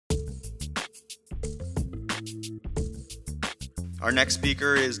Our next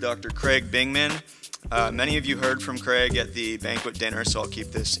speaker is Dr. Craig Bingman. Many of you heard from Craig at the banquet dinner, so I'll keep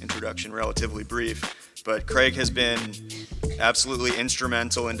this introduction relatively brief. But Craig has been absolutely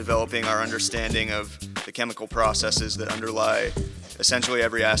instrumental in developing our understanding of the chemical processes that underlie essentially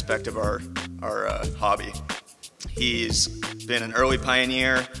every aspect of our hobby. He's been an early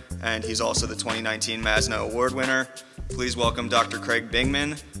pioneer, and he's also the 2019 Masno Award winner. Please welcome Dr. Craig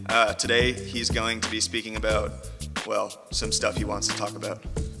Bingman. Today, he's going to be speaking about, well, some stuff he wants to talk about.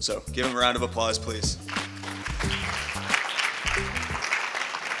 So give him a round of applause, please.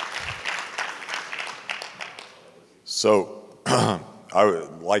 So,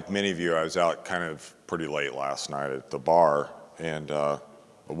 like many of you, I was out kind of pretty late last night at the bar, and I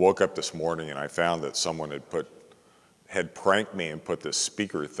woke up this morning and I found that someone had pranked me and put this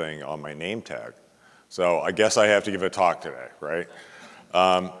speaker thing on my name tag. So I guess I have to give a talk today, right?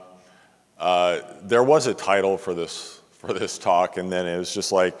 There was a title for this talk, and then it was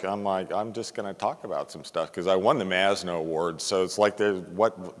just like, I'm just going to talk about some stuff because I won the Masno Award, so it's like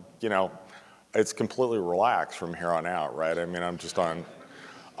it's completely relaxed from here on out, right? I mean, I'm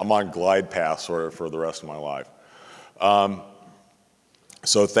on glide path sort of for the rest of my life.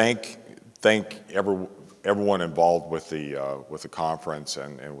 So thank everyone involved with the conference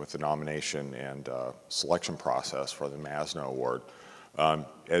and with the nomination and selection process for the Masno Award.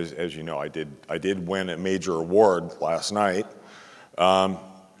 As you know, I did win a major award last night.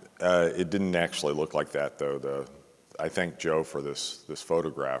 It didn't actually look like that, though. I thank Joe for this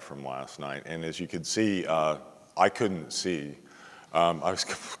photograph from last night. And as you can see, I couldn't see. I was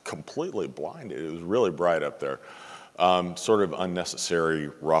completely blinded. It was really bright up there. Sort of unnecessary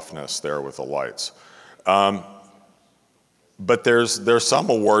roughness there with the lights. But there's some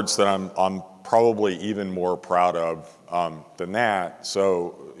awards that I'm probably even more proud of than that.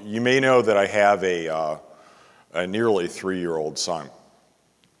 So you may know that I have a nearly 3-year-old son,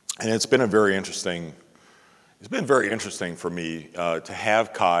 and it's been very interesting for me to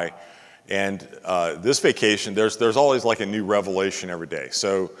have Kai. And this vacation, there's always like a new revelation every day.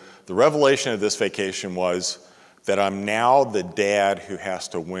 So the revelation of this vacation was that I'm now the dad who has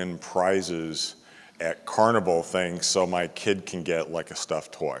to win prizes at carnival things so my kid can get like a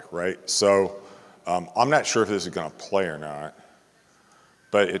stuffed toy, right? So I'm not sure if this is going to play or not,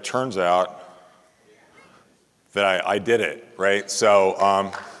 but it turns out that I did it, right?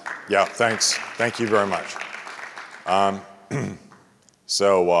 So yeah, thanks. Thank you very much. The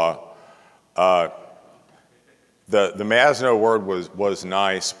Masno Award was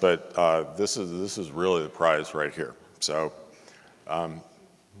nice, but this is really the prize right here. So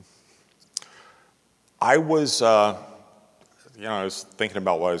I was thinking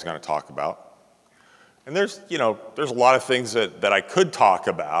about what I was going to talk about. And there's a lot of things that I could talk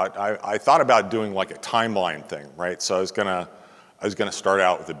about. I thought about doing like a timeline thing, right? So I was gonna start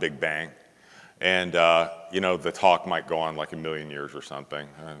out with the Big Bang, and the talk might go on like 1,000,000 years or something.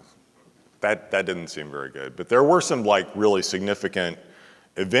 That didn't seem very good. But there were some like really significant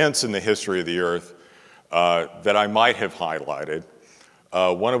events in the history of the Earth that I might have highlighted.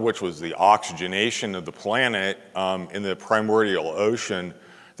 One of which was the oxygenation of the planet in the primordial ocean.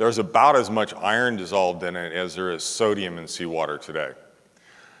 There's about as much iron dissolved in it as there is sodium in seawater today.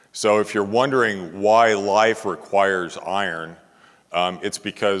 So if you're wondering why life requires iron, it's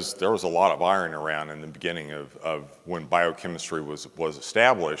because there was a lot of iron around in the beginning of when biochemistry was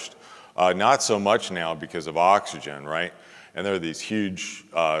established. Not so much now because of oxygen, right? And there are these huge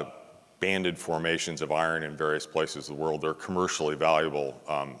banded formations of iron in various places of the world. They're commercially valuable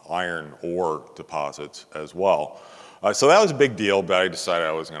iron ore deposits as well. So that was a big deal, but I decided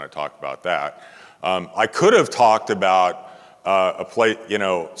I wasn't going to talk about that. I could have talked about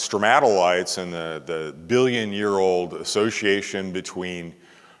stromatolites and the billion-year-old association between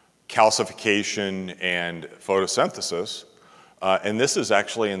calcification and photosynthesis. And this is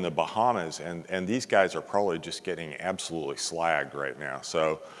actually in the Bahamas, and these guys are probably just getting absolutely slagged right now.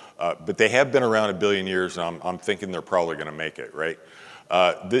 So, but they have been around 1 billion years, and I'm thinking they're probably going to make it, right?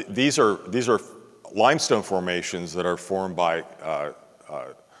 These are limestone formations that are formed by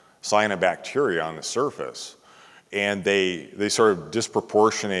cyanobacteria on the surface, and they sort of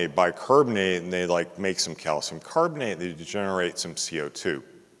disproportionate bicarbonate, and they like make some calcium carbonate. They generate some CO2.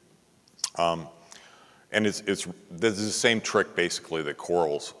 And this is the same trick basically that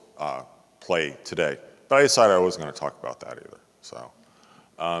corals play today. But I decided I wasn't going to talk about that either. So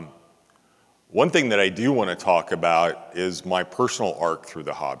one thing that I do want to talk about is my personal arc through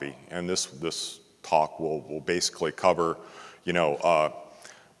the hobby, and this talk will basically cover,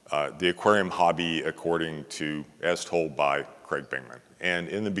 the aquarium hobby according to, as told by Craig Bingman. And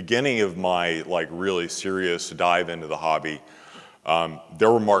in the beginning of my like really serious dive into the hobby,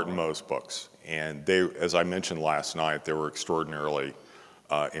 There were Martin Moe's books, and they, as I mentioned last night, they were extraordinarily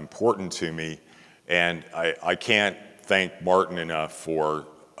important to me, and I can't thank Martin enough for,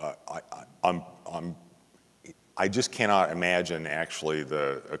 I just cannot imagine actually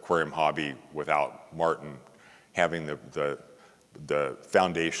the aquarium hobby without Martin having the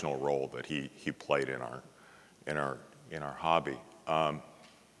foundational role that he played in our hobby.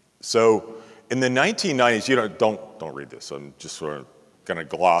 So in the 1990s, don't read this. I'm just sort of going to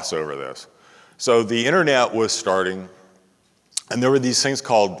gloss over this. So the internet was starting, and there were these things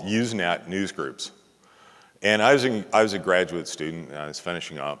called Usenet newsgroups. And I was a graduate student, and I was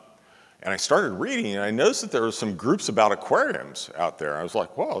finishing up, and I started reading, and I noticed that there were some groups about aquariums out there. I was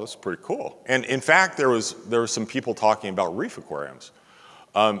like, wow, this is pretty cool. And in fact, there was some people talking about reef aquariums.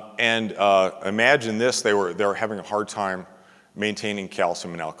 Imagine this, they were having a hard time maintaining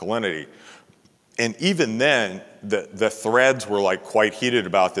calcium and alkalinity. And even then, the threads were like quite heated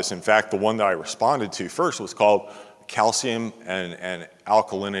about this. In fact, the one that I responded to first was called Calcium and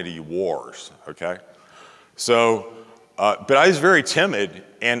Alkalinity Wars, okay? So, but I was very timid,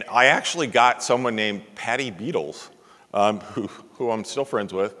 and I actually got someone named Patty Beatles, who I'm still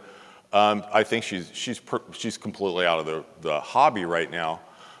friends with. I think she's completely out of the hobby right now.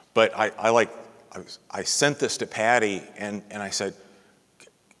 But I sent this to Patty, and I said,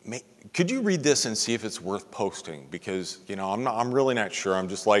 could you read this and see if it's worth posting? Because I'm really not sure. I'm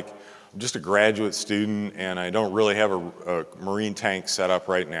just a graduate student, and I don't really have a marine tank set up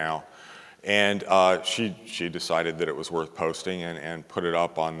right now. And she decided that it was worth posting and put it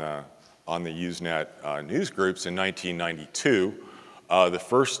up on the Usenet news groups in 1992. The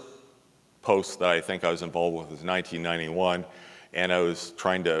first post that I think I was involved with was 1991, and I was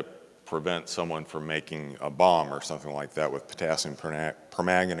trying to prevent someone from making a bomb or something like that with potassium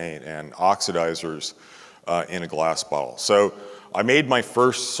permanganate and oxidizers in a glass bottle. So I made my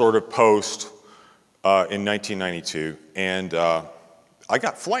first sort of post in 1992, and I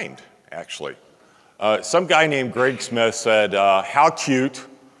got flamed, actually. Some guy named Greg Smith said, how cute,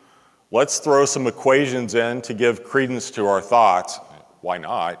 let's throw some equations in to give credence to our thoughts. Why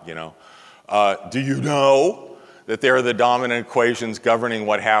not, Do you know that they are the dominant equations governing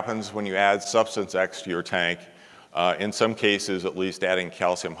what happens when you add substance X to your tank? In some cases, at least, adding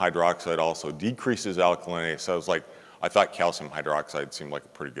calcium hydroxide also decreases alkalinity. So I thought calcium hydroxide seemed like a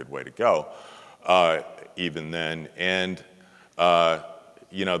pretty good way to go, even then. And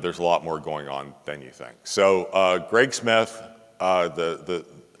there's a lot more going on than you think. So Greg Smith,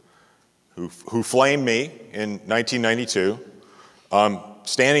 who flamed me in 1992,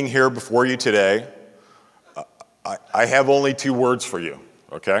 standing here before you today, I have only 2 words for you,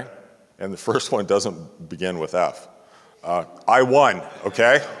 okay? And the first one doesn't begin with F. I won,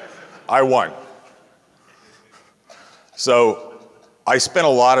 okay? I won. So I spent a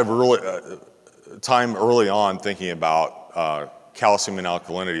lot of time early on thinking about calcium and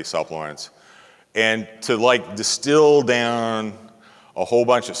alkalinity supplements, and to distill down a whole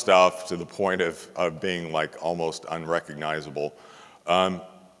bunch of stuff to the point of being almost unrecognizable.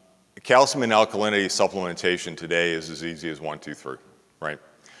 Calcium and alkalinity supplementation today is as easy as 1, 2, 3, right?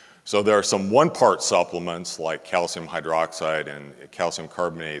 So there are some one-part supplements like calcium hydroxide and calcium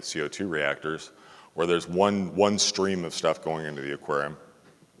carbonate CO2 reactors, where there's one stream of stuff going into the aquarium.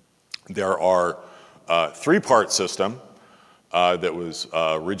 There are a 3-part system that was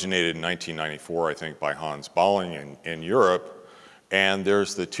originated in 1994, I think, by Hans Balling in Europe. And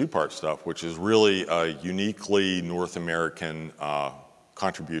there's the 2-part stuff, which is really a uniquely North American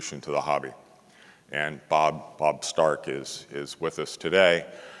contribution to the hobby. And Bob Stark is with us today,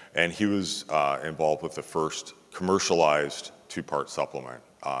 and he was involved with the first commercialized 2-part supplement,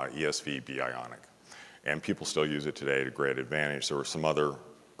 ESV B-Ionic. And people still use it today to great advantage. There were some other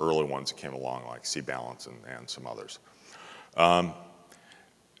early ones that came along, like C-Balance and some others.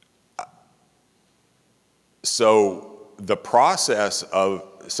 So the process of,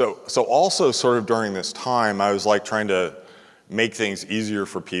 so also sort of during this time, I was trying to make things easier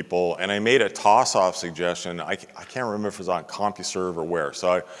for people, and I made a toss-off suggestion. I can't remember if it was on CompuServe or where. So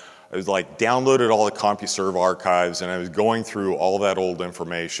I was downloaded all the CompuServe archives, and I was going through all that old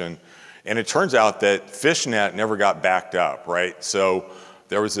information, and it turns out that FishNet never got backed up, right? So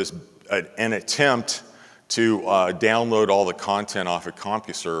there was an attempt to download all the content off of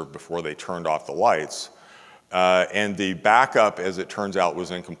CompuServe before they turned off the lights. And the backup, as it turns out,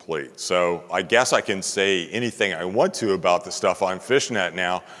 was incomplete. So I guess I can say anything I want to about the stuff on FishNet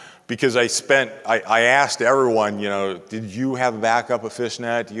now, because I asked everyone, did you have a backup of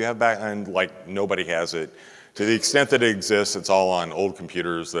FishNet? Do you have and nobody has it. To the extent that it exists, it's all on old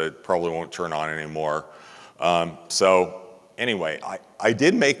computers that probably won't turn on anymore. anyway, I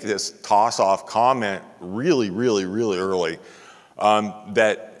did make this toss-off comment really early,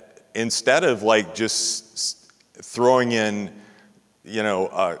 that instead of like just throwing in, you know,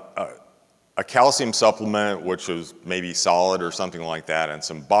 a calcium supplement, which was maybe solid or something like that, and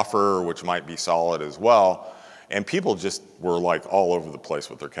some buffer, which might be solid as well, and people just were like all over the place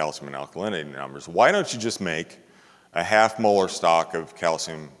with their calcium and alkalinity numbers. Why don't you just make a half molar stock of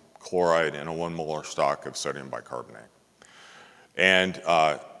calcium chloride and a 1 molar stock of sodium bicarbonate? And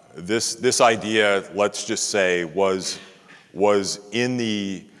this idea, let's just say, was in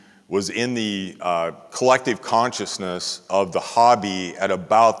the collective consciousness of the hobby at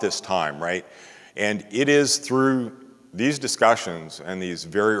about this time, right? And it is through these discussions and these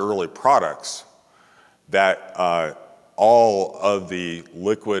very early products that all of the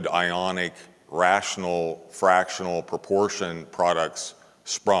liquid ionic rational fractional proportion products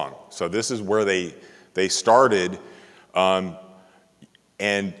sprung. So this is where they started, and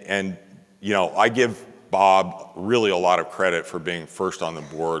you know, I give Bob really a lot of credit for being first on the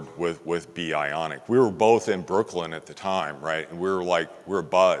board with B Ionic. We were both in Brooklyn at the time, right? And we were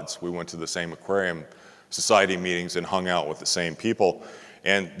buds. We went to the same aquarium society meetings and hung out with the same people.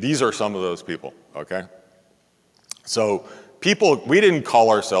 And these are some of those people, okay? So people, we didn't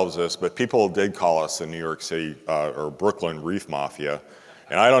call ourselves this, but people did call us the New York City or Brooklyn Reef Mafia,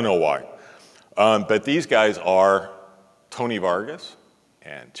 and I don't know why. But these guys are Tony Vargas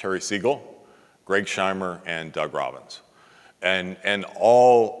and Terry Siegel, Greg Scheimer, and Doug Robbins. And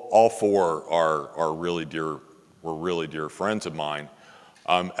all four are really dear, were really dear friends of mine.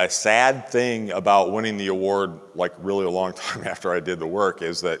 A sad thing about winning the award, like really a long time after I did the work,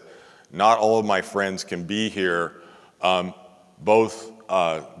 is that not all of my friends can be here. Both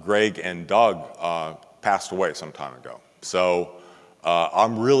Greg and Doug passed away some time ago. So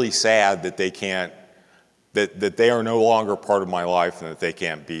I'm really sad that they can't, that they are no longer part of my life and that they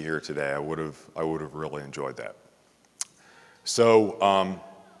can't be here today. I would have really enjoyed that. So,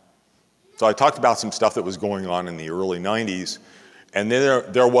 so I talked about some stuff that was going on in the early 90s, and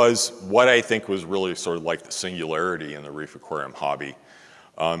then there was what I think was really sort of like the singularity in the reef aquarium hobby,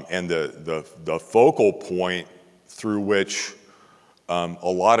 and the focal point through which a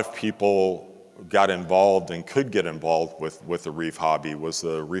lot of people got involved and could get involved with the reef hobby was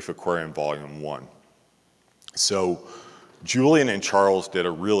the Reef Aquarium Volume 1. So Julian and Charles did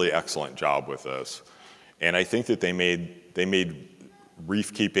a really excellent job with this, and I think that they made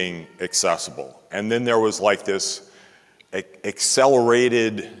reef keeping accessible. And then there was like this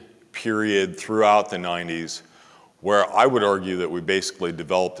accelerated period throughout the 90s where I would argue that we basically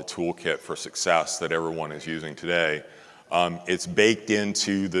developed a toolkit for success that everyone is using today. It's baked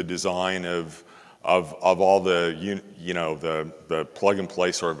into the design of all the the plug and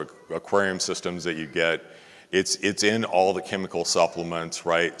play sort of aquarium systems that you get. It's in all the chemical supplements,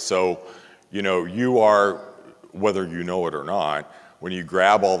 right? So, you know, you are, whether you know it or not, when you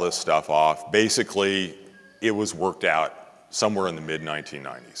grab all this stuff off, basically it was worked out somewhere in the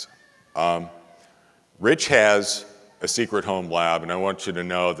mid-1990s. Rich has a secret home lab, and I want you to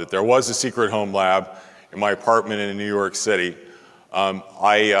know that there was a secret home lab in my apartment in New York City.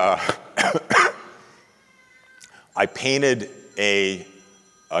 I painted a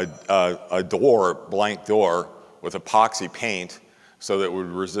door, blank door, with epoxy paint so that it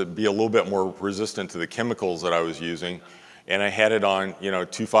would be a little bit more resistant to the chemicals that I was using. And I had it on, you know,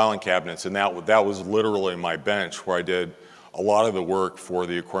 2 filing cabinets, and that was literally my bench where I did a lot of the work for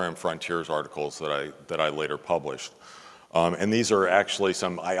the Aquarium Frontiers articles that I later published. And these are actually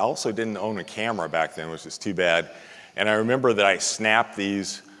some, I also didn't own a camera back then, which is too bad. And I remember that I snapped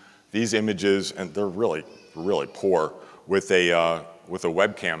these images, and they're really poor, with a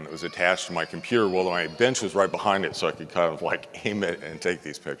webcam that was attached to my computer. Well, my bench was right behind it, so I could kind of like aim it and take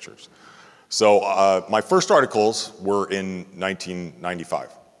these pictures. So my first articles were in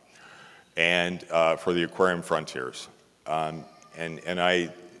 1995, and for the Aquarium Frontiers. And I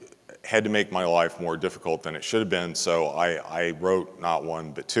had to make my life more difficult than it should have been, so I wrote not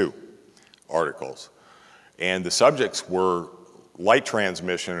 1 but 2 articles. And the subjects were light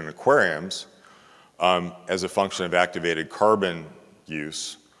transmission in aquariums as a function of activated carbon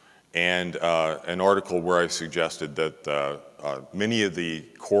use, and an article where I suggested that many of the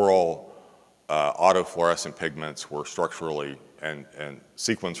coral autofluorescent pigments were structurally and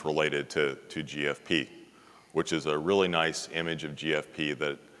sequence related to GFP, which is a really nice image of GFP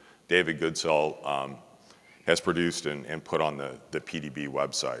that David Goodsell has produced and put on the PDB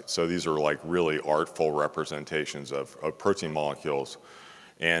website. So these are like really artful representations of protein molecules,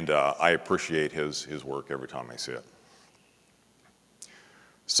 and I appreciate his work every time I see it.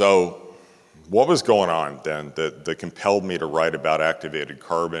 So what was going on then that compelled me to write about activated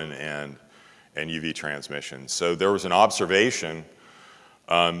carbon and UV transmission? So there was an observation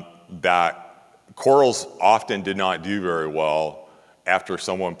that corals often did not do very well after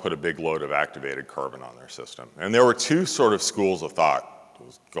someone put a big load of activated carbon on their system. And there were two sort of schools of thought that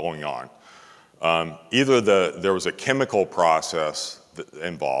was going on. Either there was a chemical process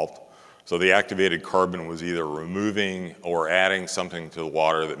involved, so the activated carbon was either removing or adding something to the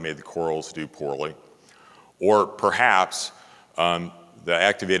water that made the corals do poorly, or perhaps the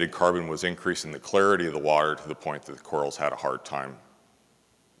activated carbon was increasing the clarity of the water to the point that the corals had a hard time,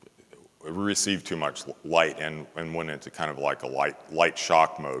 received too much light and went into kind of like a light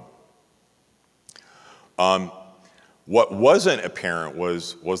shock mode. What wasn't apparent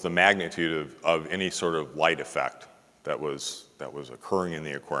was the magnitude of any sort of light effect that was occurring in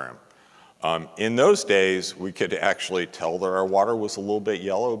the aquarium. In those days, we could actually tell that our water was a little bit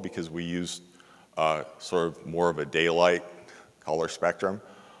yellow because we used sort of more of a daylight color spectrum.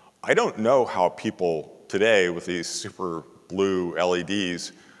 I don't know how people today with these super blue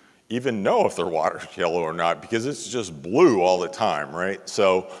LEDs even know if their water's yellow or not, because it's just blue all the time, right?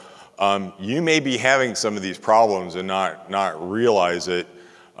 So you may be having some of these problems and not realize it.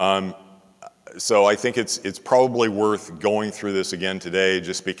 So I think it's probably worth going through this again today,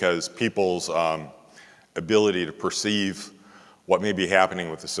 just because people's ability to perceive what may be happening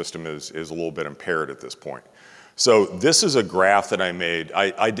with the system is a little bit impaired at this point. So this is a graph that I made.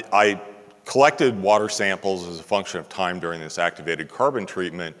 I collected water samples as a function of time during this activated carbon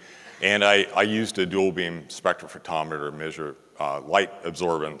treatment, and I used a dual beam spectrophotometer to measure light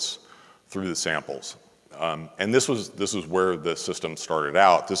absorbance through the samples. And this was where the system started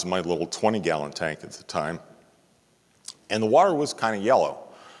out. This is my little 20-gallon tank at the time. And the water was kind of yellow.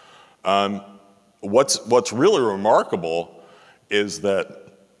 What's really remarkable is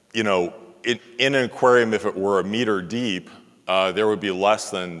that, you know, in an aquarium, if it were a meter deep, there would be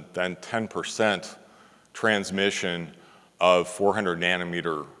less than 10% transmission of 400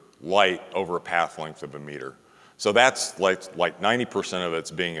 nanometer light over a path length of a meter. So that's like 90% of it's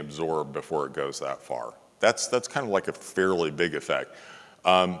being absorbed before it goes that far. That's kind of like a fairly big effect.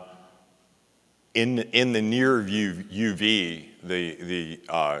 In the near UV, the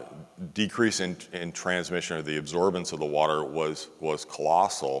decrease in transmission or the absorbance of the water was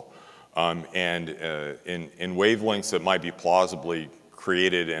colossal. And in wavelengths that might be plausibly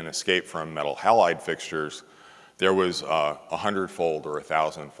created and escaped from metal halide fixtures, there was a 100-fold or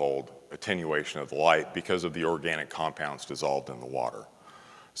 1,000-fold attenuation of the light because of the organic compounds dissolved in the water.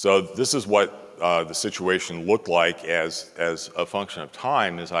 So this is what the situation looked like as a function of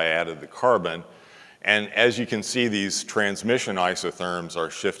time as I added the carbon. And as you can see, these transmission isotherms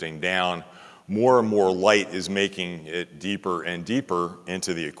are shifting down. More and more light is making it deeper and deeper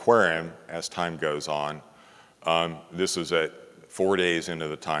into the aquarium as time goes on. This is at 4 days into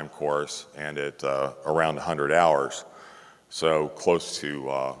the time course and at around 100 hours, so close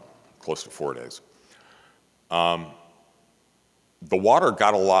to 4 days. The water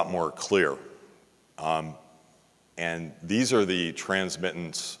got a lot more clear, and these are the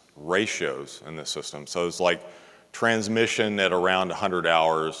transmittance ratios in the system. So it's like transmission at around 100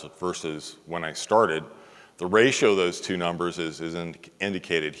 hours versus when I started. The ratio of those two numbers is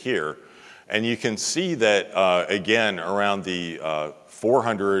indicated here. And you can see that, again, around the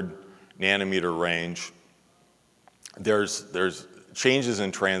 400 nanometer range, there's changes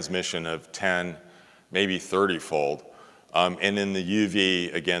in transmission of 10, maybe 30-fold. And in the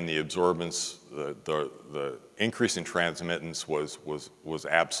UV, again, the absorbance, the increase in transmittance was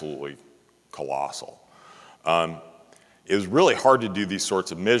absolutely colossal. It was really hard to do these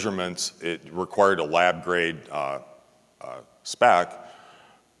sorts of measurements. It required a lab-grade spec.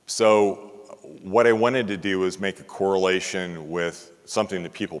 So what I wanted to do was make a correlation with something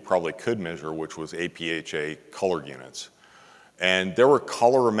that people probably could measure, which was APHA color units. And there were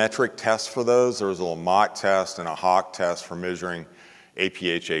colorimetric tests for those. There was a Lamotte test and a Hawk test for measuring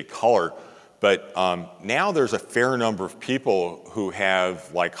APHA color. But now there's a fair number of people who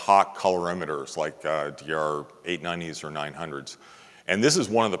have like Hawk colorimeters, like DR 890s or 900s. And this is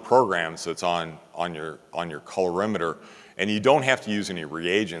one of the programs that's on your colorimeter. And you don't have to use any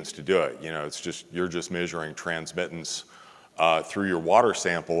reagents to do it. You know, you're just measuring transmittance through your water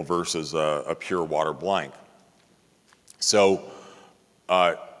sample versus a pure water blank. So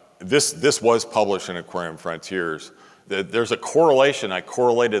this was published in Aquarium Frontiers. There's a correlation. I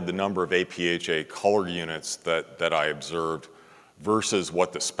correlated the number of APHA color units that I observed versus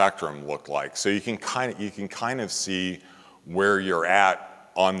what the spectrum looked like. So you can kind of see where you're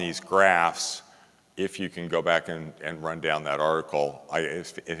at on these graphs if you can go back and run down that article,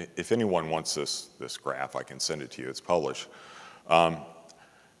 if anyone wants this graph, I can send it to you. It's published.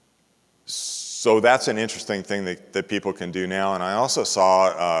 So that's an interesting thing that people can do now. And I also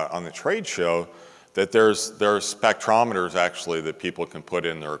saw on the trade show that there are spectrometers actually that people can put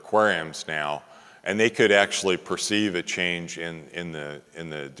in their aquariums now, and they could actually perceive a change in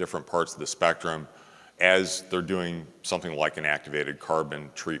the different parts of the spectrum as they're doing something like an activated carbon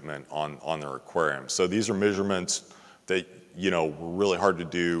treatment on their aquarium. So these are measurements that were really hard to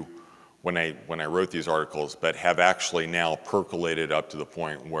do when I wrote these articles, but have actually now percolated up to the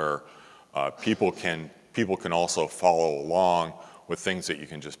point where people can also follow along with things that you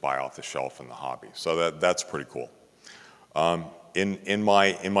can just buy off the shelf in the hobby. So that's pretty cool. In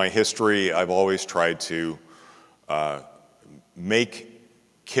my history, I've always tried to make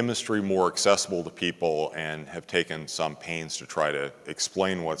chemistry more accessible to people and have taken some pains to try to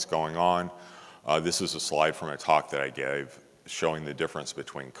explain what's going on. This is a slide from a talk that I gave showing the difference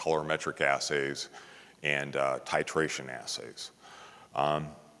between colorimetric assays and titration assays.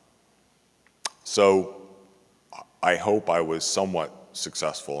 So I hope I was somewhat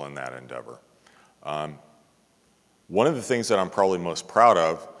successful in that endeavor. One of the things that I'm probably most proud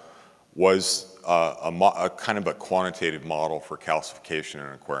of was a kind of a quantitative model for calcification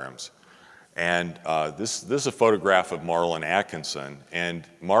in aquariums. And this is a photograph of Marlon Atkinson. And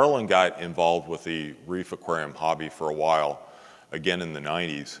Marlon got involved with the reef aquarium hobby for a while, again in the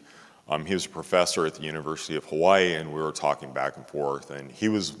 90s. He was a professor at the University of Hawaii, and we were talking back and forth. And he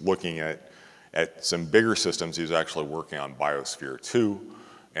was looking at some bigger systems. He was actually working on Biosphere 2.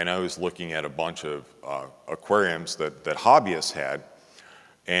 And I was looking at a bunch of aquariums that hobbyists had.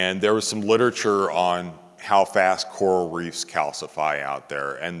 And there was some literature on how fast coral reefs calcify out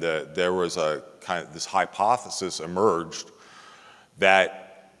there. And there was a kind of this hypothesis emerged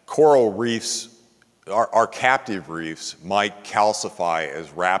that coral reefs, our captive reefs, might calcify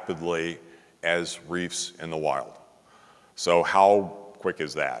as rapidly as reefs in the wild. So how quick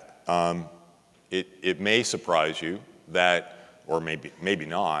is that? It may surprise you that, or maybe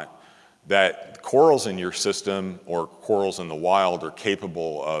not, that corals in your system or corals in the wild are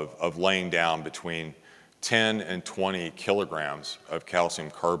capable of laying down between 10 and 20 kilograms of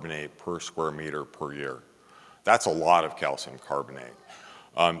calcium carbonate per square meter per year. That's a lot of calcium carbonate.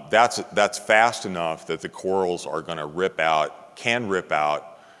 That's fast enough that the corals are going to can rip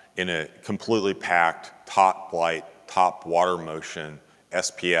out in a completely packed top light, top water motion,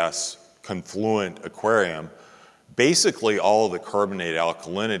 SPS confluent aquarium, basically all of the carbonate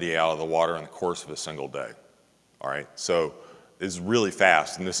alkalinity out of the water in the course of a single day. All right, so it's really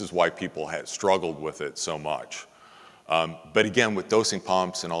fast, and this is why people had struggled with it so much. But again, with dosing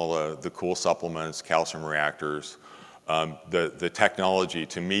pumps and all the cool supplements, calcium reactors, the technology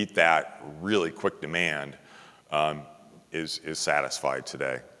to meet that really quick demand is satisfied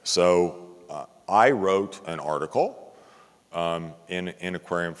today. So I wrote an article in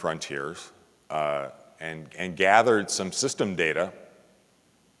Aquarium Frontiers and gathered some system data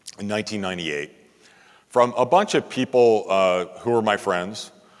in 1998 from a bunch of people who were my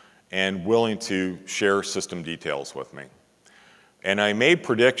friends and willing to share system details with me. And I made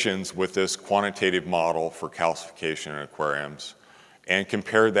predictions with this quantitative model for calcification in aquariums and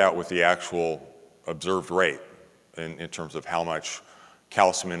compared that with the actual observed rate in terms of how much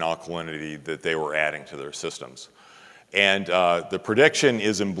calcium and alkalinity that they were adding to their systems. And the prediction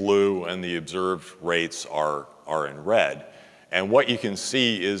is in blue and the observed rates are in red. And what you can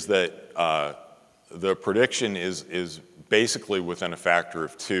see is that the prediction is basically within a factor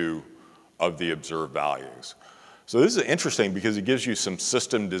of 2 of the observed values. So this is interesting because it gives you some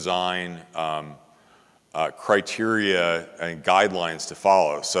system design criteria and guidelines to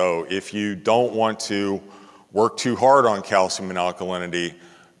follow. So if you don't want to work too hard on calcium and alkalinity,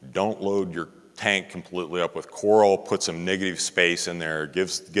 don't load your tank completely up with coral, put some negative space in there, give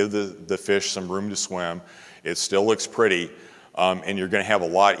the fish some room to swim. It still looks pretty, and you're going to have a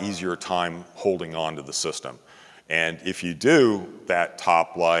lot easier time holding on to the system. And if you do that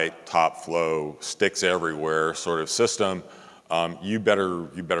top light, top flow, sticks everywhere sort of system, you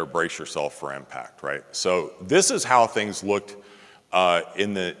better brace yourself for impact, right? So this is how things looked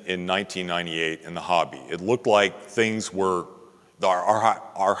in 1998 in the hobby. It looked like things were,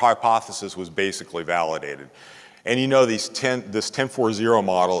 our hypothesis was basically validated. And you know, this 10-4-0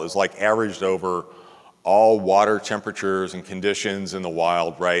 model is like averaged over all water temperatures and conditions in the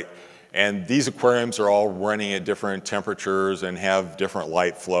wild, right? And these aquariums are all running at different temperatures and have different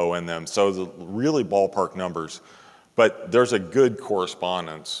light flow in them. So the really ballpark numbers. But there's a good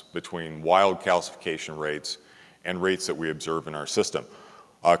correspondence between wild calcification rates and rates that we observe in our system.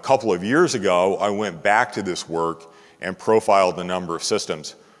 A couple of years ago, I went back to this work and profiled the number of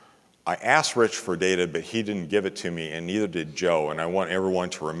systems. I asked Rich for data, but he didn't give it to me, and neither did Joe, and I want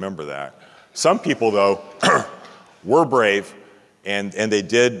everyone to remember that. Some people, though, were brave, and they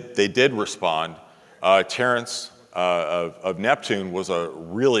did respond. Terrence of Neptune was a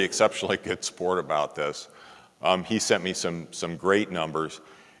really exceptionally good sport about this. He sent me some great numbers,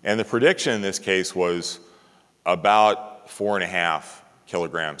 and the prediction in this case was about 4.5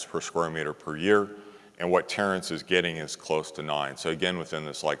 kilograms per square meter per year, and what Terrence is getting is close to 9. So again, within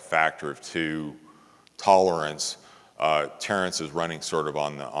this like factor of 2 tolerance, Terrence is running sort of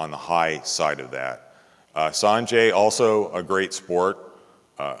on the high side of that. Sanjay, also a great sport,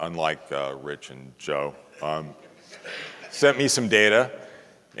 unlike Rich and Joe, sent me some data,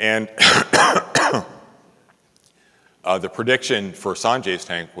 and the prediction for Sanjay's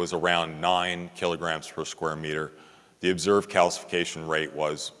tank was around 9 kilograms per square meter. The observed calcification rate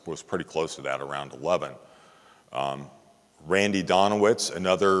was pretty close to that, around 11. Randy Donowitz,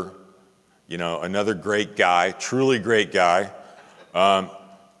 another great guy, truly great guy,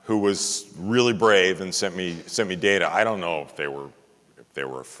 who was really brave and sent me data. I don't know if they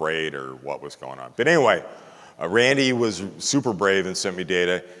were afraid or what was going on. But anyway, Randy was super brave and sent me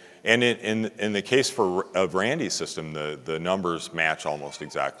data. And in the case of Randy's system, the numbers match almost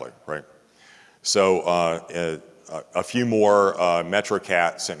exactly, right? So a few more,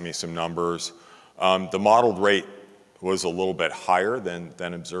 MetroCat sent me some numbers. The modeled rate was a little bit higher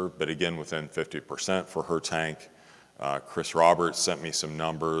than observed, but again within 50% for her tank. Chris Roberts sent me some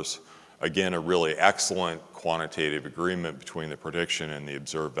numbers. Again, a really excellent quantitative agreement between the prediction and the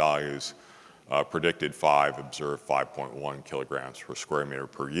observed values. Predicted 5, observed 5.1 kilograms per square meter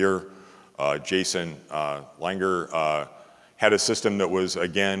per year. Jason Langer had a system that was,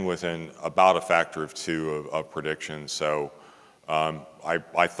 again, within about a factor of 2 of prediction. So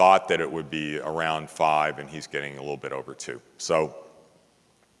I thought that it would be around 5, and he's getting a little bit over 2. So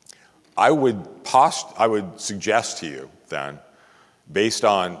I would suggest to you then, based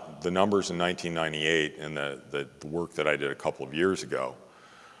on the numbers in 1998 and the work that I did a couple of years ago,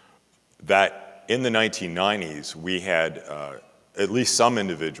 that in the 1990s, we had, at least some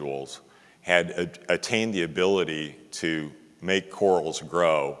individuals, had attained the ability to make corals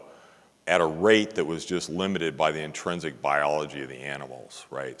grow at a rate that was just limited by the intrinsic biology of the animals,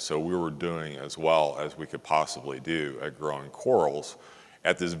 right? So we were doing as well as we could possibly do at growing corals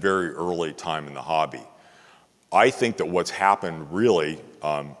at this very early time in the hobby. I think that what's happened really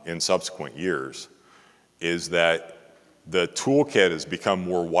in subsequent years is that the toolkit has become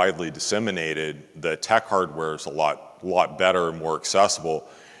more widely disseminated. The tech hardware is a lot better and more accessible.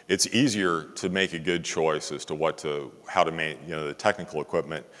 It's easier to make a good choice as to how to make the technical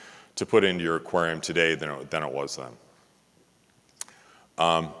equipment to put into your aquarium today than it was then.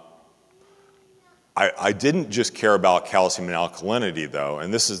 I didn't just care about calcium and alkalinity though,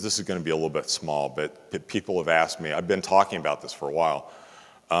 and this is going to be a little bit small, but people have asked me. I've been talking about this for a while,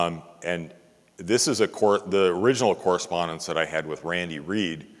 and this is the original correspondence that I had with Randy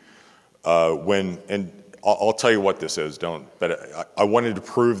Reed and I'll tell you what this is. But I wanted to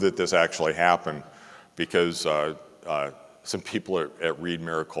prove that this actually happened because some people at Reed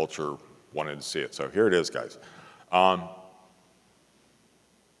Mariculture wanted to see it. So here it is, guys.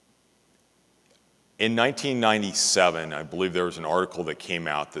 In 1997, I believe there was an article that came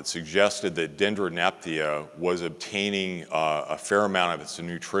out that suggested that Dendroneptria was obtaining a fair amount of its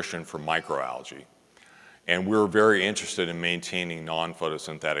nutrition from microalgae. And we were very interested in maintaining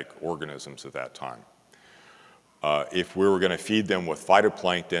non-photosynthetic organisms at that time. If we were going to feed them with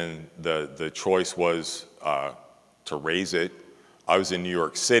phytoplankton, the choice was to raise it. I was in New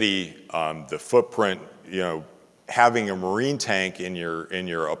York City. The footprint, having a marine tank in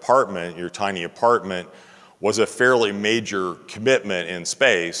your apartment, your tiny apartment, was a fairly major commitment in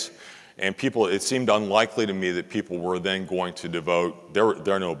space. And it seemed unlikely to me that people were then going to devote, there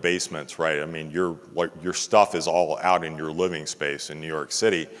are no basements, right? I mean, your stuff is all out in your living space in New York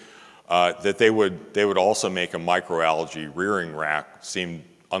City. That they would also make a microalgae rearing rack seemed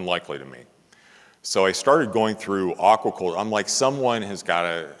unlikely to me. So I started going through aquaculture. I'm like,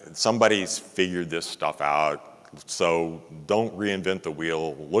 somebody's figured this stuff out. So don't reinvent the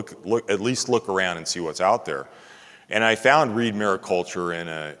wheel. At least look around and see what's out there. And I found Reed Mariculture in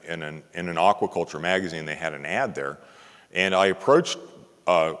an aquaculture magazine. They had an ad there, and I approached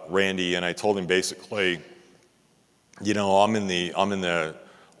Randy and I told him basically, I'm in the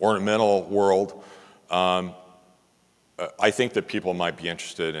ornamental world. I think that people might be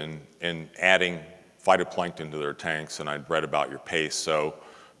interested in adding phytoplankton to their tanks, and I'd read about your pace, so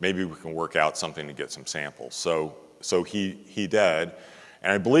maybe we can work out something to get some samples. So he did,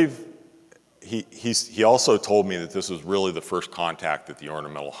 And I believe he also told me that this was really the first contact that the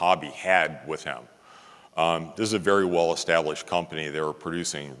ornamental hobby had with him. This is a very well-established company. They were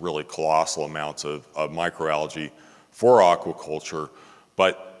producing really colossal amounts of microalgae for aquaculture,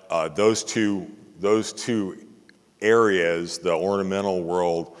 but those two areas, the ornamental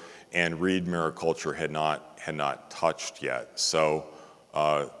world and reed mariculture, had not touched yet. So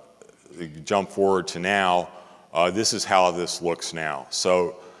jump forward to now, this is how this looks now.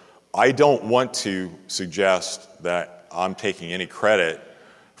 So I don't want to suggest that I'm taking any credit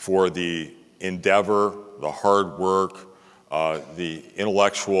for the endeavor, the hard work, the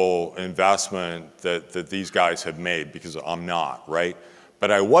intellectual investment that these guys have made, because I'm not, right?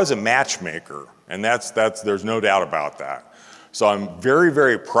 But I was a matchmaker, and there's no doubt about that. So I'm very,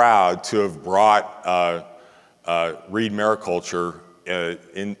 very proud to have brought reed mariculture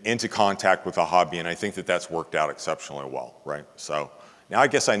into contact with the hobby, and I think that that's worked out exceptionally well, right? So now I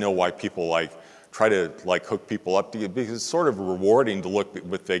guess I know why people try to hook people up, because it's sort of rewarding to look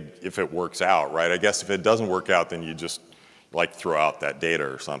if it works out, right? I guess if it doesn't work out, then you just throw out that data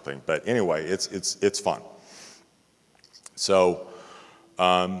or something. But anyway, it's fun. So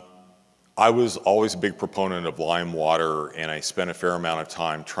I was always a big proponent of lime water, and I spent a fair amount of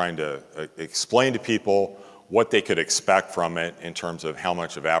time trying to explain to people what they could expect from it in terms of how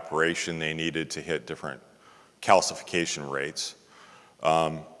much evaporation they needed to hit different calcification rates.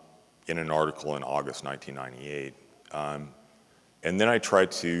 In an article in August 1998. And then I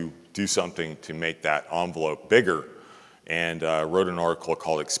tried to do something to make that envelope bigger, and wrote an article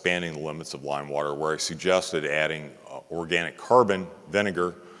called Expanding the Limits of Lime Water, where I suggested adding organic carbon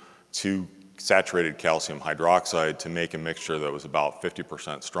vinegar to saturated calcium hydroxide to make a mixture that was about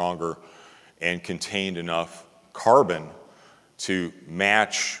 50% stronger and contained enough carbon to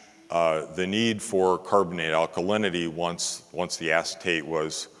match the need for carbonate alkalinity once the acetate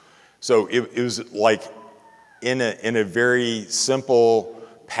was. So it was like in a very simple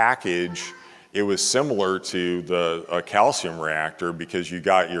package, it was similar to a calcium reactor, because you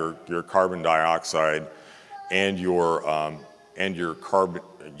got your carbon dioxide and your carbon,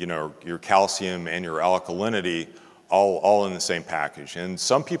 your calcium and your alkalinity all in the same package. And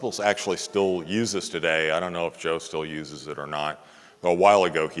some people actually still use this today. I don't know if Joe still uses it or not. A while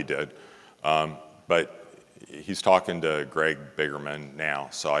ago he did, but he's talking to Greg Bigerman now,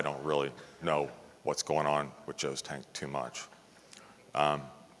 so I don't really know what's going on with Joe's tank too much.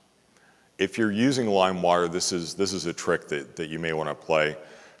 If you're using lime water, this is a trick that you may want to play.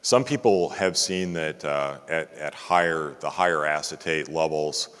 Some people have seen that at the higher acetate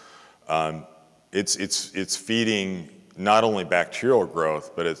levels, it's feeding not only bacterial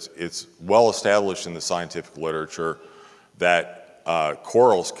growth, but it's well established in the scientific literature that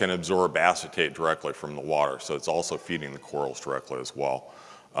corals can absorb acetate directly from the water, so it's also feeding the corals directly as well.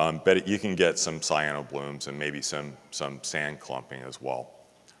 But you can get some cyanoblooms and maybe some sand clumping as well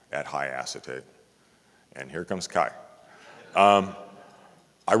at high acetate. And here comes Kai.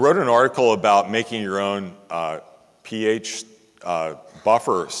 I wrote an article about making your own pH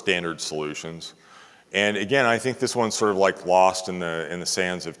buffer standard solutions. And again, I think this one's sort of lost in the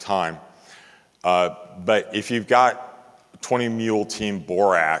sands of time. But if you've got 20 mule team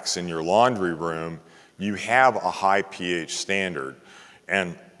borax in your laundry room, you have a high pH standard.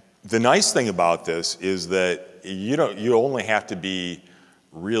 And the nice thing about this is that you only have to be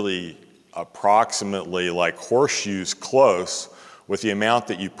really approximately horseshoes close with the amount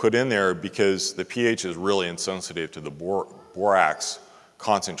that you put in there, because the pH is really insensitive to the borax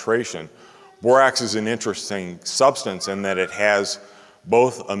concentration. Borax is an interesting substance in that it has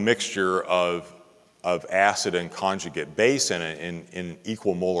both a mixture of acid and conjugate base in it in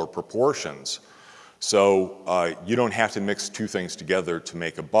equal molar proportions. So you don't have to mix two things together to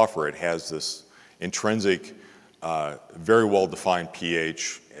make a buffer. It has this intrinsic, very well-defined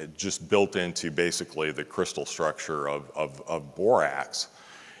pH just built into basically the crystal structure of borax.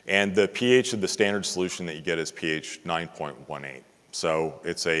 And the pH of the standard solution that you get is pH 9.18. So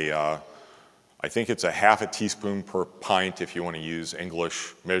it's I think it's a half a teaspoon per pint if you want to use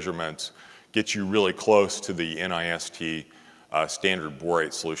English measurements. Gets you really close to the NIST standard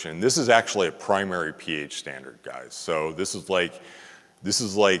borate solution. This is actually a primary pH standard, guys. So this is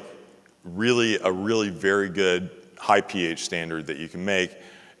really a really very good high pH standard that you can make.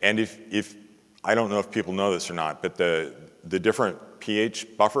 And if I don't know if people know this or not, but the different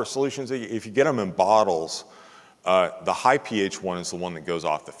pH buffer solutions, if you get them in bottles, the high pH one is the one that goes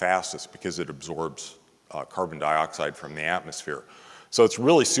off the fastest because it absorbs carbon dioxide from the atmosphere. So it's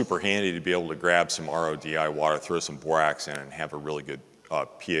really super handy to be able to grab some RODI water, throw some borax in, and have a really good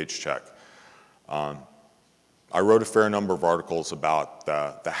pH check. I wrote a fair number of articles about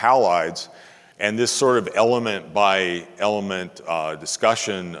the halides, and this sort of element by element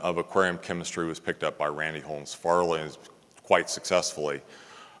discussion of aquarium chemistry was picked up by Randy Holmes Farley quite successfully.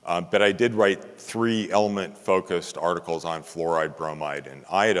 But I did write 3 element-focused articles on fluoride, bromide, and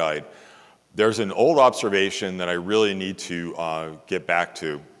iodide. There's an old observation that I really need to get back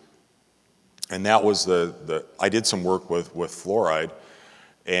to, and that was I did some work with fluoride,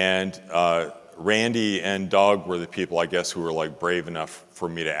 and Randy and Doug were the people, I guess, who were like brave enough for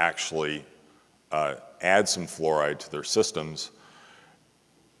me to actually add some fluoride to their systems.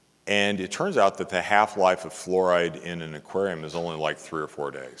 And it turns out that the half-life of fluoride in an aquarium is only like 3 or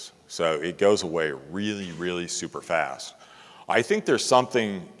 4 days. So it goes away really, really super fast. I think there's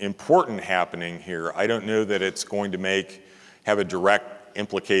something important happening here. I don't know that it's going to have a direct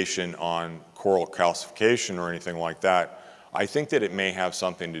implication on coral calcification or anything like that. I think that it may have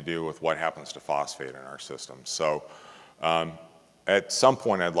something to do with what happens to phosphate in our system. So at some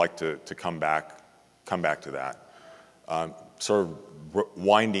point I'd like to come back to that. Sort of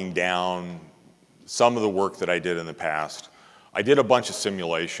winding down some of the work that I did in the past. I did a bunch of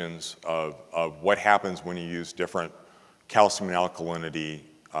simulations of what happens when you use different calcium and alkalinity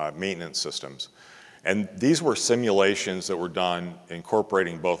maintenance systems. And these were simulations that were done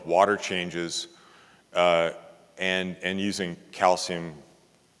incorporating both water changes and using calcium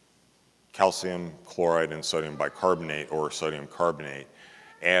chloride and sodium bicarbonate or sodium carbonate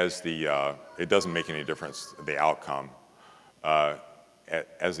as it doesn't make any difference, the outcome,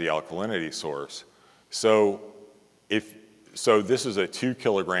 as the alkalinity source. So this is a 2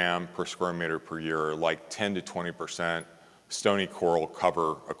 kilogram per square meter per year, like 10 to 20% stony coral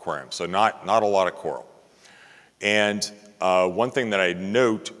cover aquarium. So not a lot of coral. And one thing that I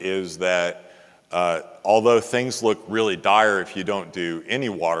note is that although things look really dire if you don't do any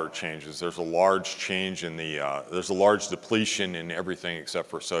water changes, there's a large change in there's a large depletion in everything except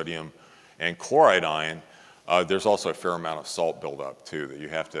for sodium and chloride ion. There's also a fair amount of salt buildup too, that you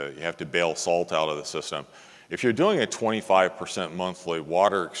have to bail salt out of the system. If you're doing a 25% monthly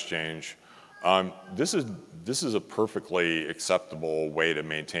water exchange, this is a perfectly acceptable way to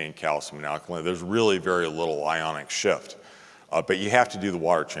maintain calcium and alkalinity. There's really very little ionic shift, but you have to do the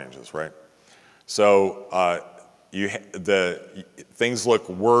water changes, right? So things look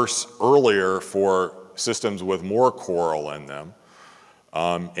worse earlier for systems with more coral in them,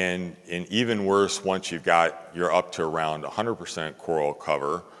 and even worse once you're up to around 100% coral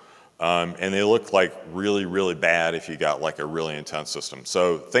cover, and they look like really, really bad if you got like a really intense system.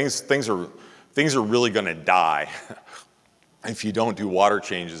 So things are really going to die if you don't do water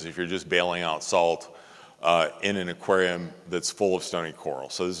changes, if you're just bailing out salt in an aquarium that's full of stony coral.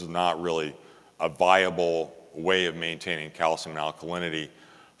 So this is not really a viable way of maintaining calcium and alkalinity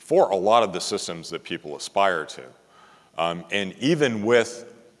for a lot of the systems that people aspire to. And even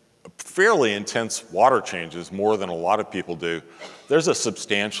with fairly intense water changes, more than a lot of people do, there's a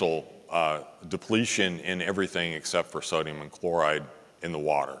substantial depletion in everything except for sodium and chloride in the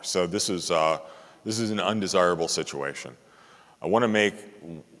water. So this is an undesirable situation. I want to make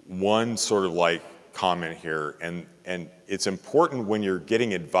one sort of like comment here, and it's important when you're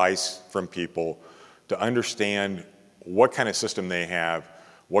getting advice from people to understand what kind of system they have,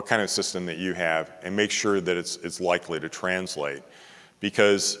 what kind of system that you have, and make sure that it's likely to translate.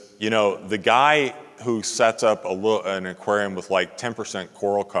 Because, you know, the guy who sets up an aquarium with like 10%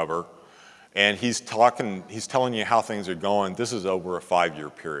 coral cover, and he's telling you how things are going, this is over a 5-year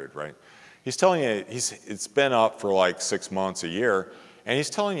period, right? He's telling you it's been up for like 6 months, a year, and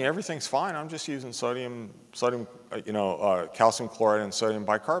he's telling you everything's fine. I'm just using calcium chloride and sodium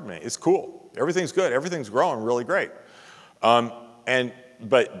bicarbonate. It's cool. Everything's good. Everything's growing really great.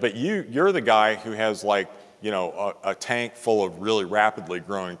 But you're the guy who has like, you know, a tank full of really rapidly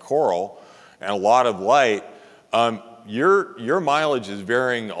growing coral and a lot of light. Your mileage is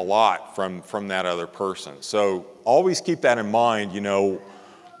varying a lot from that other person. So always keep that in mind. You know,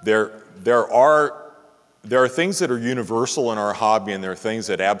 there are things that are universal in our hobby, and there are things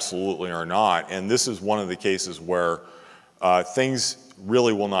that absolutely are not. And this is one of the cases where things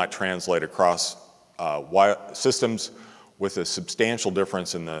really will not translate across systems with a substantial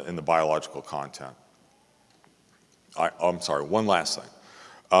difference in the biological content. I'm sorry, one last thing.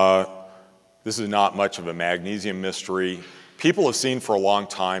 This is not much of a magnesium mystery. People have seen for a long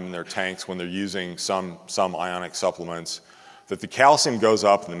time in their tanks when they're using some ionic supplements that the calcium goes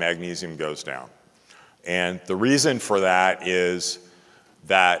up and the magnesium goes down. And the reason for that is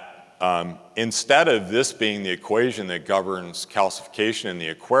that instead of this being the equation that governs calcification in the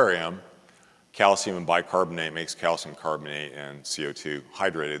aquarium, calcium and bicarbonate makes calcium carbonate and CO2,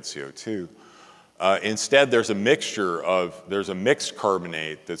 hydrated CO2. Instead, there's a mixed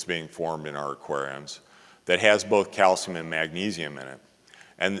carbonate that's being formed in our aquariums that has both calcium and magnesium in it.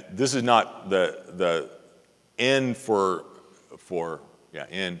 And this is not the N for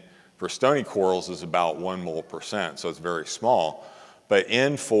stony corals is about 1 mole%, so it's very small. But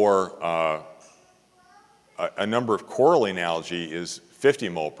N for a number of coralline algae is 50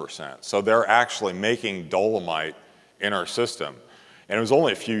 mole%. So they're actually making dolomite in our system. And it was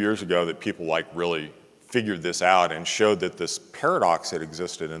only a few years ago that people really figured this out and showed that this paradox that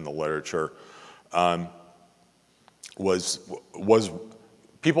existed in the literature was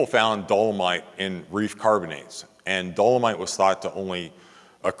people found dolomite in reef carbonates. And dolomite was thought to only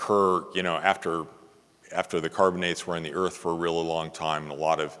occur, after the carbonates were in the earth for a really long time and a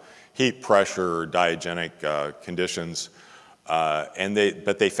lot of heat, pressure, diagenic conditions.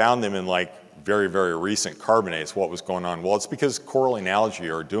 But they found them in very, very recent carbonates. What was going on? Well, it's because coralline algae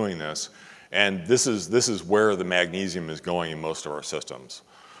are doing this, and this is where the magnesium is going in most of our systems.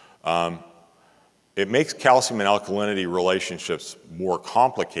 It makes calcium and alkalinity relationships more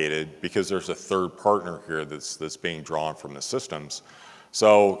complicated because there's a third partner here that's being drawn from the systems.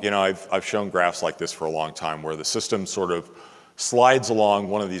 So, I've shown graphs like this for a long time where the system sort of slides along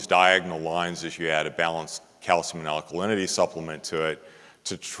one of these diagonal lines as you add a balanced calcium and alkalinity supplement to it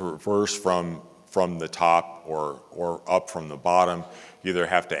to traverse from the top or up from the bottom. You either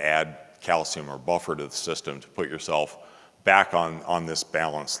have to add calcium or buffer to the system to put yourself back on this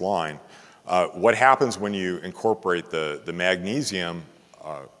balanced line. What happens when you incorporate the magnesium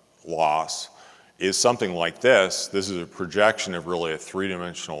loss is something like this. This is a projection of really a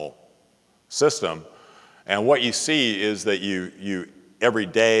three-dimensional system. And what you see is that you every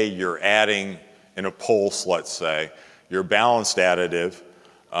day you're adding in a pulse, let's say, you're balanced additive,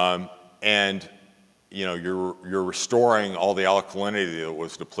 and you're restoring all the alkalinity that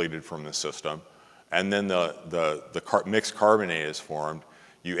was depleted from the system. And then the mixed carbonate is formed.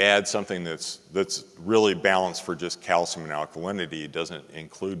 You add something that's really balanced for just calcium and alkalinity. It doesn't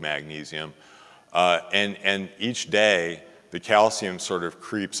include magnesium. And each day, the calcium sort of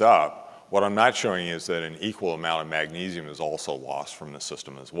creeps up. What I'm not showing you is that an equal amount of magnesium is also lost from the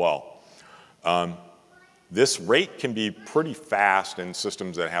system as well. This rate can be pretty fast in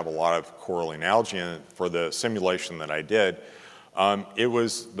systems that have a lot of coralline algae in it. For the simulation that I did,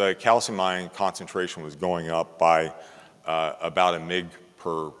 the calcium ion concentration was going up by about 1 mg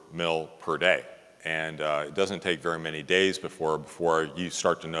per mil per day. And it doesn't take very many days before you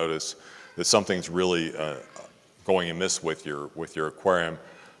start to notice that something's really going amiss with your aquarium.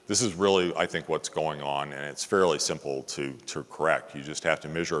 This is really, I think, what's going on, and it's fairly simple to correct. You just have to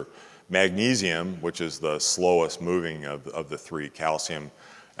measure magnesium, which is the slowest moving of the three, calcium,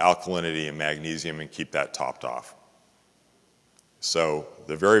 alkalinity, and magnesium, and keep that topped off. So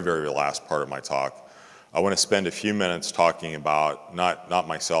the very, very last part of my talk, I want to spend a few minutes talking about, not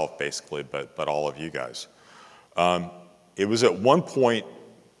myself basically, but all of you guys. It was at one point,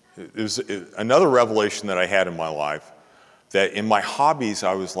 it was another revelation that I had in my life, that in my hobbies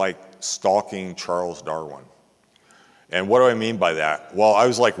I was like stalking Charles Darwin. And what do I mean by that? Well, I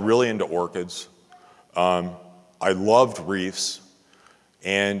was really into orchids. I loved reefs,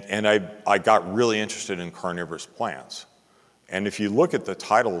 and I got really interested in carnivorous plants. And if you look at the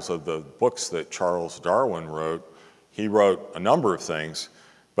titles of the books that Charles Darwin wrote, he wrote a number of things,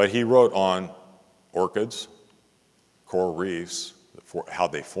 but he wrote on orchids, coral reefs, how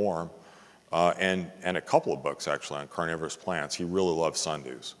they form, and a couple of books actually on carnivorous plants. He really loved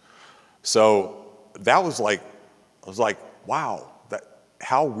sundews. So that was I was like, wow,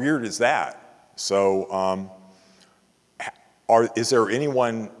 how weird is that? So is there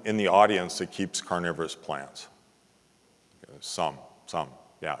anyone in the audience that keeps carnivorous plants? Some,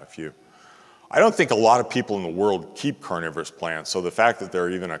 yeah, a few. I don't think a lot of people in the world keep carnivorous plants, so the fact that there are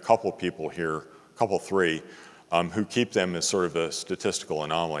even a couple people here, three, who keep them is sort of a statistical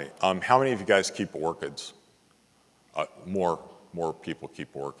anomaly. How many of you guys keep orchids? More people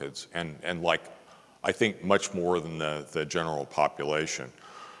keep orchids, and I think much more than the general population.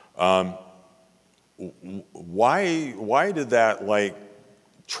 Why did that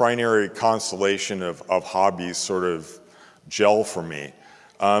trinary constellation of hobbies sort of gel for me?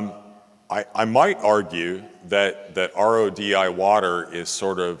 I might argue that RODI water is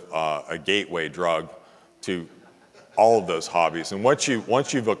sort of a gateway drug to all of those hobbies. And once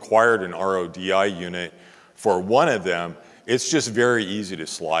you've acquired an RODI unit for one of them, it's just very easy to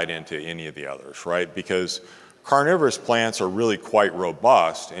slide into any of the others, right? Because carnivorous plants are really quite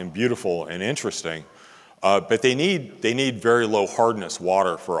robust and beautiful and interesting, but they need very low hardness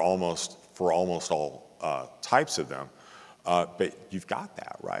water for almost all types of them. But you've got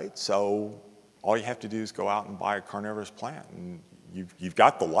that, right? So all you have to do is go out and buy a carnivorous plant. And you've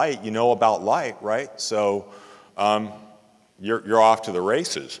got the light, you know about light, right? So you're off to the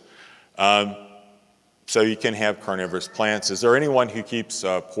races. So you can have carnivorous plants. Is there anyone who keeps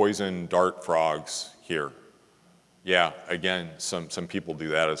poison dart frogs here? Yeah, again, some people do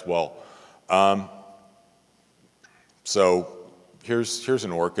that as well. So here's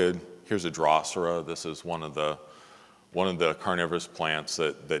an orchid. Here's a Drosera. This is one of the carnivorous plants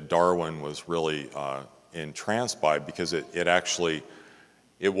that Darwin was really entranced by, because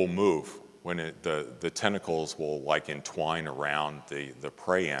it will move when the tentacles will like entwine around the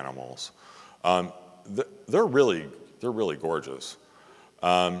prey animals. They're really gorgeous.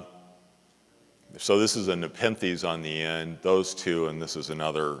 So this is a Nepenthes on the end, those two, and this is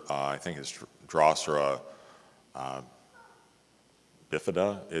another, I think it's Drosera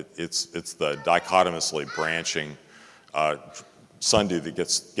bifida. It's the dichotomously branching sundew that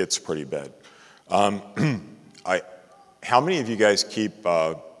gets pretty bad. How many of you guys keep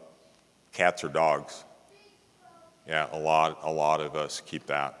cats or dogs? Yeah, a lot of us keep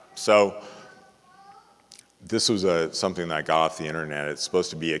that. So this was something that I got off the internet. It's supposed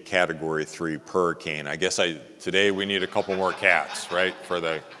to be a Category 3 hurricane. I guess today we need a couple more cats, right, for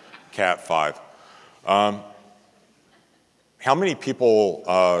the Cat 5. How many people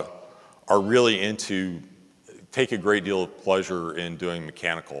are really take a great deal of pleasure in doing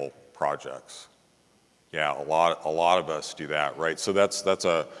mechanical projects? Yeah, a lot of us do that, right? So that's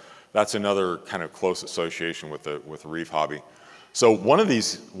another kind of close association with the reef hobby. So one of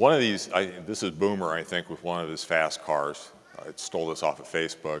these, this is Boomer, I think, with one of his fast cars. I stole this off of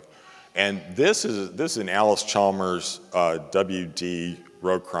Facebook, and this is an Alice Chalmers WD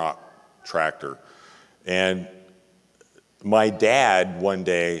road crop tractor, and my dad one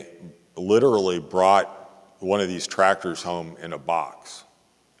day literally brought one of these tractors home in a box,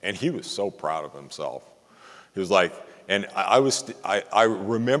 and he was so proud of himself. He was like, and I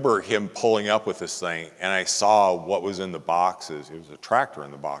remember him pulling up with this thing, and I saw what was in the boxes. It was a tractor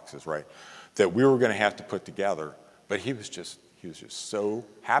in the boxes, right, that we were going to have to put together. But he was just so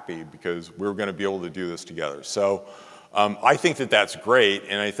happy because we were going to be able to do this together. So I think that that's great,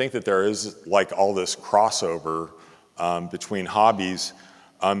 and I think that there is like all this crossover between hobbies.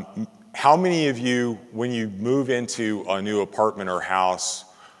 How many of you, when you move into a new apartment or house,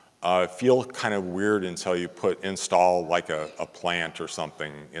 feel kind of weird until you install like a plant or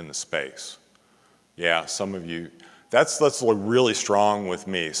something in the space? Yeah, some of you. That's really strong with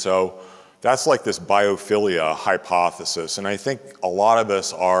me. So that's like this biophilia hypothesis, and I think a lot of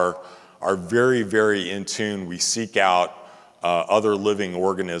us are very, very in tune. We seek out other living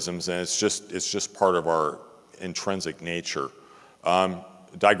organisms, and it's just part of our intrinsic nature.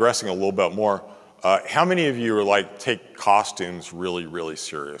 Digressing a little bit more. How many of you take costumes really, really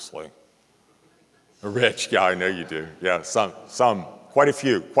seriously? Rich, yeah, I know you do. Yeah, some, quite a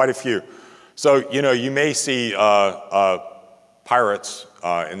few. So, you may see pirates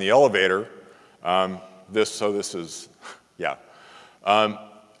in the elevator. This is, yeah.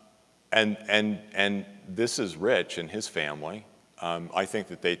 And this is Rich and his family. I think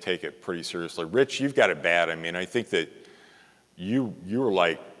that they take it pretty seriously. Rich, you've got it bad. I mean, I think that you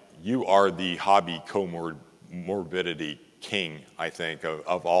are the hobby comorbidity king, I think,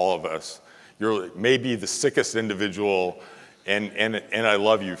 of all of us. You're maybe the sickest individual, and I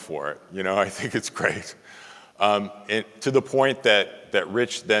love you for it. I think it's great. And to the point that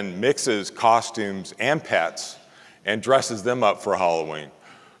Rich then mixes costumes and pets and dresses them up for Halloween.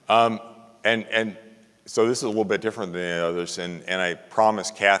 And so this is a little bit different than the others, and I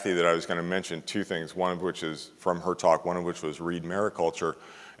promised Kathy that I was going to mention two things, one of which is from her talk, one of which was Reed Mariculture,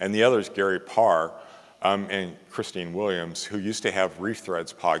 and the other is Gary Parr and Christine Williams, who used to have Reef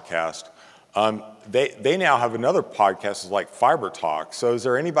Threads podcast. They now have another podcast, like Fiber Talk. So is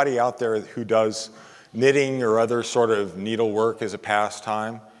there anybody out there who does knitting or other sort of needlework as a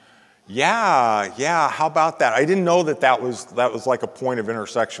pastime? Yeah, how about that? I didn't know that was like a point of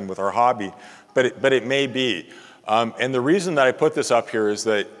intersection with our hobby, but it may be. And the reason that I put this up here is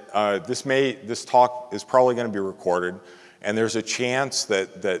that this talk is probably going to be recorded, and there's a chance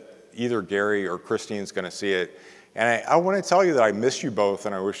that either Gary or Christine's going to see it. And I want to tell you that I miss you both,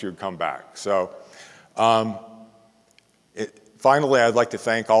 and I wish you'd come back. So finally, I'd like to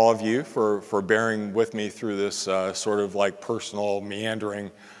thank all of you for bearing with me through this sort of like personal,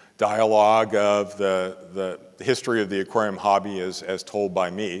 meandering dialogue of the history of the aquarium hobby as told by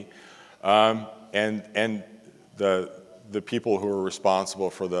me, and the people who are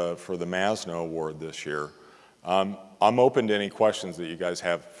responsible for the Masno Award this year. I'm open to any questions that you guys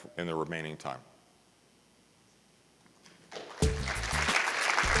have in the remaining time.